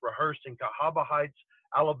Burgess, rehearsed in Cahaba Heights,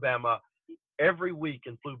 Alabama, every week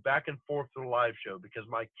and flew back and forth to the live show because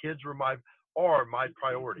my kids are my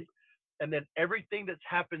priority. And then everything that's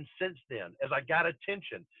happened since then, as I got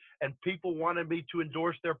attention and people wanted me to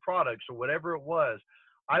endorse their products or whatever it was,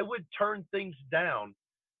 I would turn things down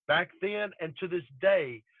back then and to this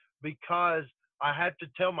day, because I had to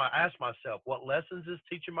ask myself, what lessons is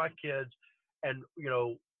teaching my kids, and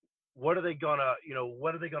what are they gonna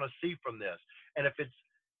see from this? And if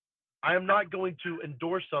I am not going to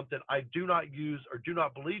endorse something I do not use or do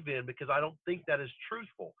not believe in, because I don't think that is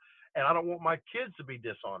truthful, and I don't want my kids to be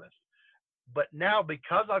dishonest. But now,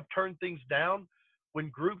 because I've turned things down, when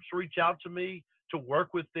groups reach out to me to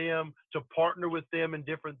work with them, to partner with them in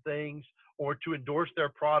different things, or to endorse their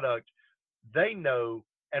product, they know,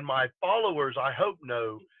 and my followers, I hope,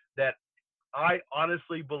 know that I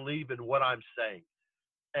honestly believe in what I'm saying.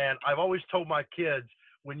 And I've always told my kids,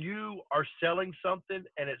 when you are selling something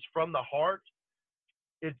and it's from the heart,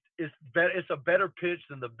 it's a better pitch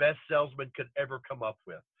than the best salesman could ever come up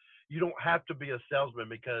with. You don't have to be a salesman,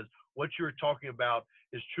 because what you're talking about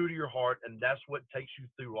is true to your heart, and that's what takes you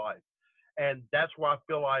through life. And that's where I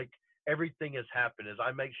feel like everything has happened, is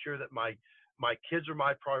I make sure that my kids are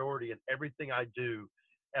my priority in everything I do.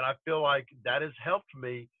 And I feel like that has helped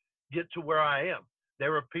me get to where I am.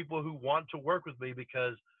 There are people who want to work with me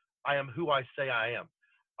because I am who I say I am.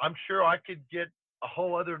 I'm sure I could get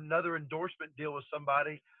another endorsement deal with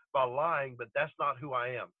somebody by lying, but that's not who I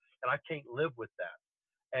am. And I can't live with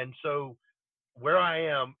that. And so where I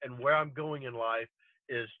am and where I'm going in life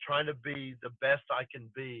is trying to be the best I can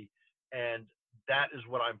be. And that is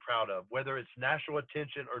what I'm proud of, whether it's national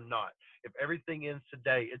attention or not. If everything ends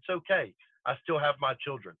today, it's okay. I still have my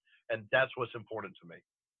children, and that's what's important to me.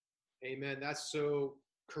 Amen. That's so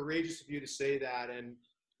courageous of you to say that. And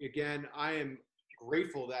again, I am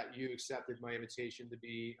grateful that you accepted my invitation to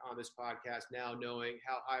be on this podcast now, knowing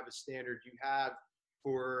how high of a standard you have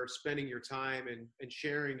for spending your time and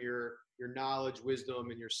sharing your knowledge, wisdom,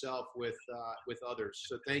 and yourself with others.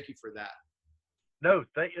 So thank you for that. No,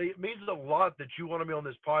 it means a lot that you want to be on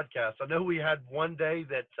this podcast. I know we had one day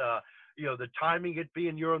that, the timing, it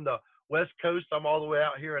being you're on the West Coast, I'm all the way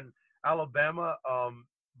out here in Alabama.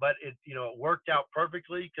 But it worked out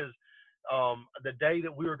perfectly, because the day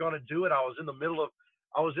that we were going to do it, I was in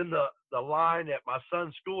the line at my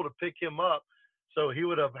son's school to pick him up. So he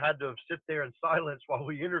would have had to sit there in silence while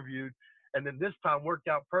we interviewed. And then this time worked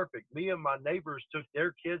out perfect. Me and my neighbors took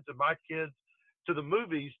their kids and my kids to the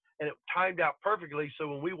movies, and it timed out perfectly. So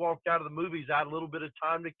when we walked out of the movies, I had a little bit of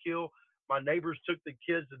time to kill. My neighbors took the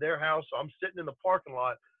kids to their house. So I'm sitting in the parking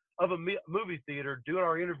lot of a movie theater doing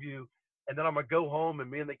our interview, and then I'm going to go home,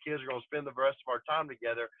 and me and the kids are going to spend the rest of our time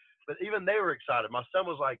together. But even they were excited. My son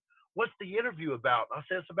was like, "What's the interview about?" And I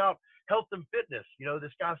said, "It's about health and fitness.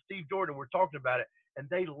 This guy, Steve Jordan, we're talking about it." And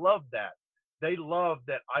they love that. They love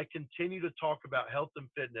that I continue to talk about health and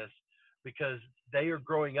fitness, because they are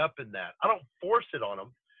growing up in that. I don't force it on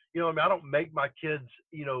them. I don't make my kids,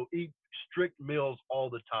 eat strict meals all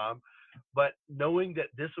the time, but knowing that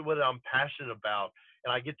this is what I'm passionate about,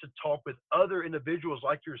 and I get to talk with other individuals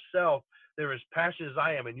like yourself, they're as passionate as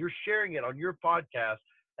I am, and you're sharing it on your podcast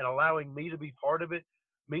and allowing me to be part of it,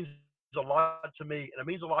 means a lot to me, and it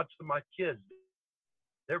means a lot to my kids.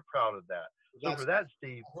 They're proud of that. So for that,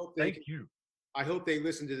 Steve, thank you. I hope they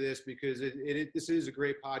listen to this, because this is a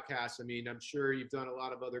great podcast. I mean, I'm sure you've done a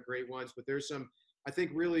lot of other great ones, but there's some, I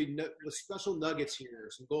think, really special nuggets here,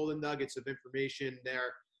 some golden nuggets of information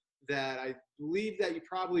there that I believe that you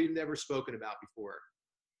probably never spoken about before.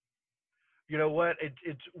 You know what?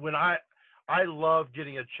 It's when I love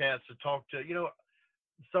getting a chance to talk to,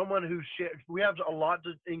 someone who shares. We have a lot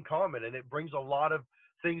in common, and it brings a lot of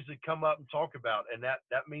things to come up and talk about, and that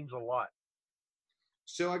means a lot.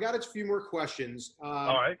 So I got a few more questions.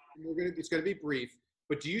 All right. It's going to be brief,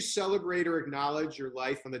 but do you celebrate or acknowledge your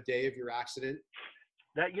life on the day of your accident?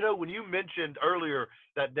 That, when you mentioned earlier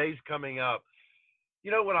that day's coming up,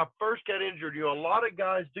 when I first got injured, a lot of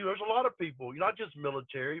guys do. There's a lot of people, not just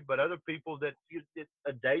military, but other people that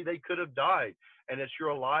a day they could have died, and it's your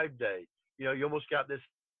alive day. You almost got this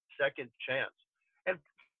second chance. And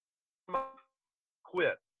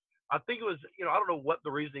quit. I think it was, I don't know what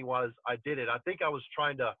the reasoning was I did it. I think I was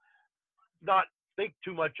trying to not think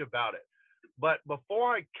too much about it. But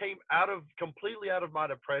before I came completely out of my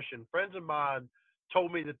depression, friends of mine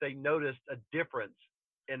told me that they noticed a difference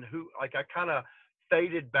in I kind of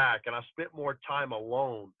faded back, and I spent more time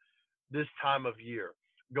alone this time of year,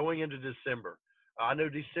 going into December. I know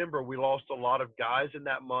December, we lost a lot of guys in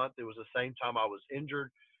that month. It was the same time I was injured.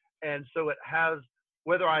 And so it has,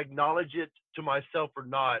 whether I acknowledge it to myself or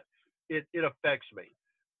not, it affects me.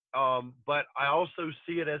 But I also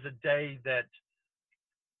see it as a day that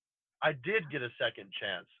I did get a second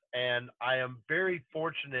chance. And I am very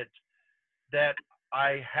fortunate that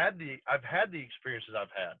I've had the experiences I've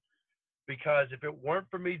had, because if it weren't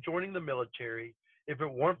for me joining the military, if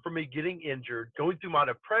it weren't for me getting injured, going through my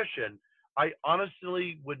depression, I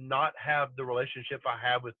honestly would not have the relationship I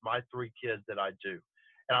have with my 3 kids that I do.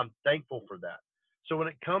 And I'm thankful for that. So when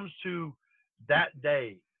it comes to that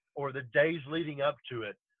day or the days leading up to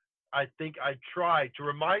it, I think I try to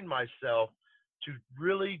remind myself to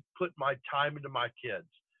really put my time into my kids.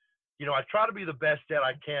 You know, I try to be the best dad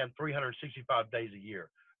I can 365 days a year,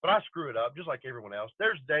 but I screw it up just like everyone else.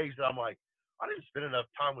 There's days that I'm like, I didn't spend enough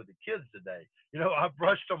time with the kids today. You know, I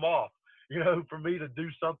brushed them off, you know, for me to do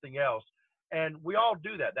something else. And we all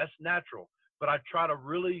do that. That's natural. But I try to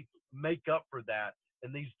really make up for that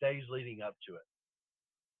in these days leading up to it.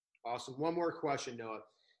 Awesome. One more question, Noah.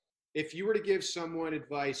 If you were to give someone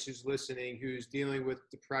advice who's listening, who's dealing with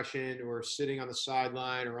depression or sitting on the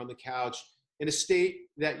sideline or on the couch in a state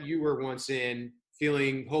that you were once in,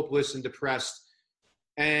 feeling hopeless and depressed,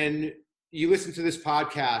 and you listen to this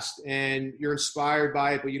podcast and you're inspired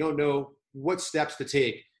by it, but you don't know what steps to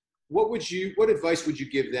take, what advice would you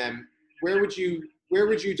give them? Where would you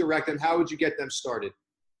direct them? How would you get them started?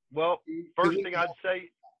 Well, first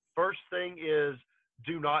thing is,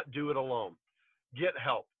 do not do it alone. Get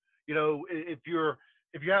help. You know, if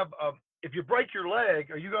you break your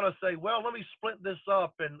leg, are you going to say, well, let me splint this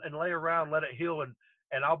up and lay around, let it heal, and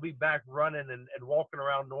I'll be back running and walking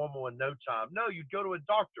around normal in no time? No, you'd go to a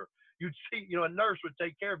doctor. You'd see, you know, a nurse would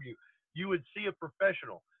take care of you. You would see a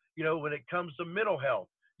professional. You know, when it comes to mental health,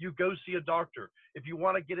 you go see a doctor. If you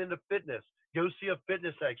want to get into fitness, go see a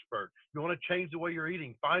fitness expert. You want to change the way you're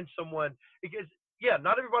eating, find someone. Because, yeah,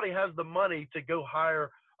 not everybody has the money to go hire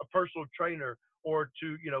a personal trainer or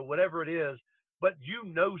to, you know, whatever it is, but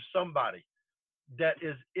you know somebody that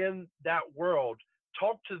is in that world.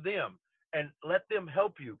 Talk to them and let them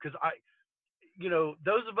help you. Because you know,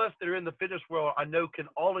 those of us that are in the fitness world, I know can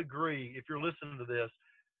all agree, if you're listening to this,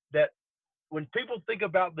 that when people think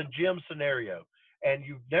about the gym scenario and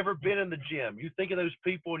you've never been in the gym, you think of those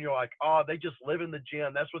people and you're like, oh, they just live in the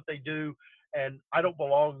gym. That's what they do. And I don't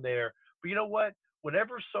belong there. But you know what?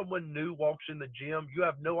 Whenever someone new walks in the gym, you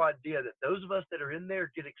have no idea that those of us that are in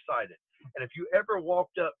there get excited. And if you ever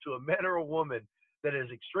walked up to a man or a woman that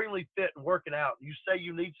is extremely fit and working out, and you say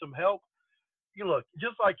you need some help, you look,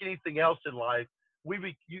 just like anything else in life,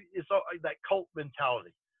 it's all that cult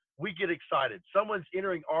mentality. We get excited. Someone's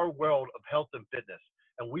entering our world of health and fitness,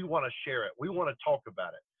 and we want to share it. We want to talk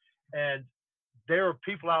about it. And there are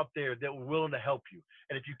people out there that are willing to help you.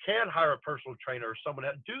 And if you can hire a personal trainer or someone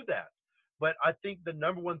else, do that. But I think the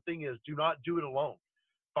number one thing is, do not do it alone.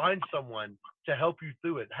 Find someone to help you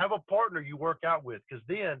through it. Have a partner you work out with, because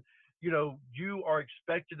then, you know, you are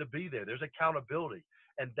expected to be there. There's accountability,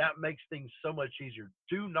 and that makes things so much easier.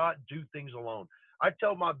 Do not do things alone. I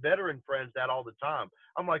tell my veteran friends that all the time.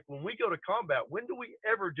 I'm like, when we go to combat, when do we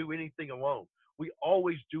ever do anything alone? We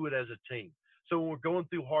always do it as a team. So when we're going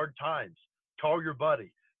through hard times, call your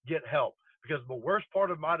buddy, get help. Because the worst part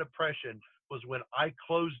of my depression was when I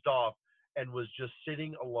closed off and was just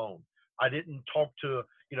sitting alone. I didn't talk to,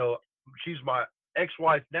 you know, she's my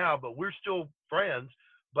ex-wife now, but we're still friends.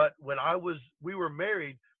 But when we were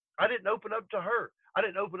married, I didn't open up to her. I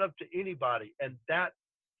didn't open up to anybody. And that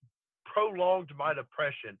prolonged my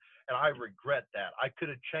depression. And I regret that. I could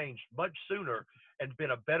have changed much sooner and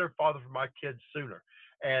been a better father for my kids sooner.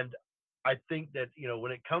 And I think that, you know,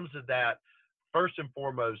 when it comes to that, first and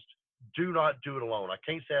foremost, do not do it alone. I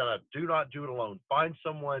can't say that. Do not do it alone. Find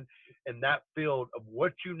someone in that field of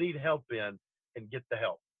what you need help in and get the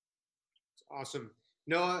help. Awesome.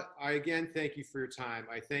 Noah, I again thank you for your time.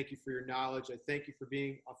 I thank you for your knowledge. I thank you for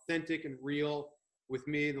being authentic and real with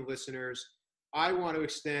me and the listeners. I want to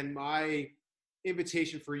extend my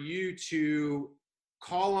invitation for you to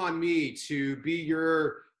call on me to be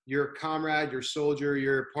your comrade, your soldier,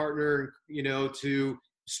 your partner, you know, to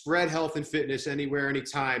spread health and fitness anywhere,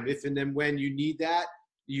 anytime. If and then when you need that,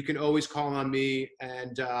 you can always call on me,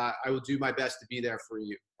 and I will do my best to be there for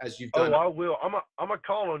you, as you've done. Oh, I will. I'm a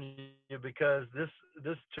call on you, because this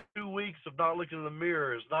 2 weeks of not looking in the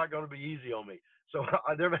mirror is not going to be easy on me. So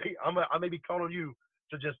I may be calling you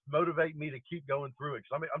to just motivate me to keep going through it,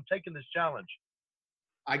 because I'm taking this challenge.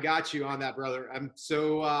 I got you on that, brother. I'm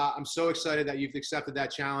so excited that you've accepted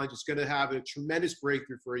that challenge. It's going to have a tremendous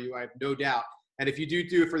breakthrough for you, I have no doubt. And if you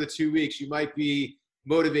do it for the 2 weeks, you might be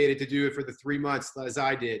motivated to do it for the 3 months, as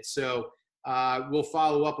I did. So we'll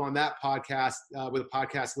follow up on that podcast with a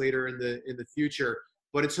podcast later in the future.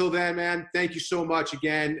 But until then, man, thank you so much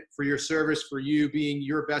again for your service, for you being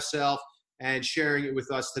your best self and sharing it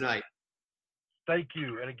with us tonight. Thank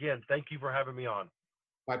you. And again, thank you for having me on.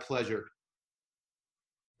 My pleasure.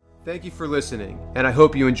 Thank you for listening, and I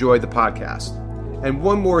hope you enjoyed the podcast. And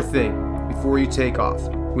one more thing before you take off.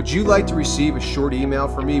 Would you like to receive a short email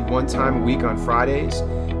from me one time a week on Fridays?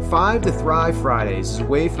 5 to Thrive Fridays is a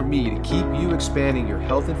way for me to keep you expanding your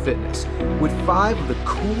health and fitness with 5 of the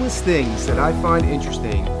coolest things that I find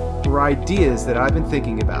interesting or ideas that I've been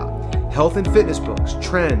thinking about. Health and fitness books,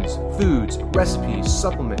 trends, foods, recipes,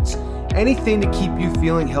 supplements, anything to keep you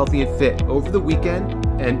feeling healthy and fit over the weekend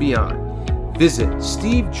and beyond. Visit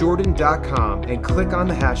stevejordan.com and click on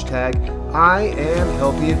the hashtag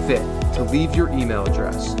 #IamHealthyAndFit to leave your email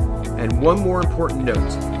address. And one more important note,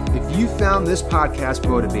 if you found this podcast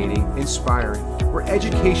motivating, inspiring, or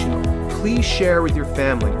educational, please share with your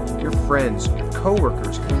family, your friends,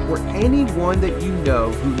 coworkers, or anyone that you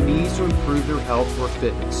know who needs to improve their health or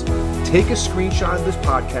fitness. Take a screenshot of this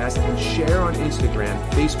podcast and share on Instagram,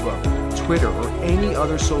 Facebook, Twitter, or any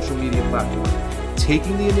other social media platform.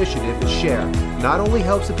 Taking the initiative to share not only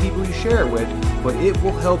helps the people you share it with, but it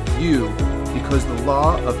will help you because the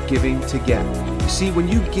law of giving to get. You see, when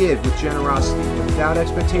you give with generosity and without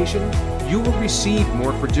expectation, you will receive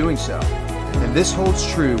more for doing so. And this holds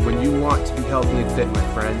true when you want to be healthy and fit,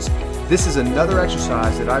 my friends. This is another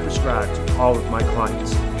exercise that I prescribe to all of my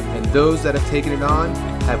clients. And those that have taken it on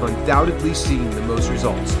have undoubtedly seen the most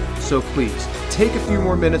results. So please, take a few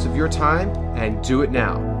more minutes of your time and do it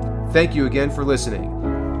now. Thank you again for listening.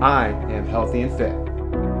 I am healthy and fit.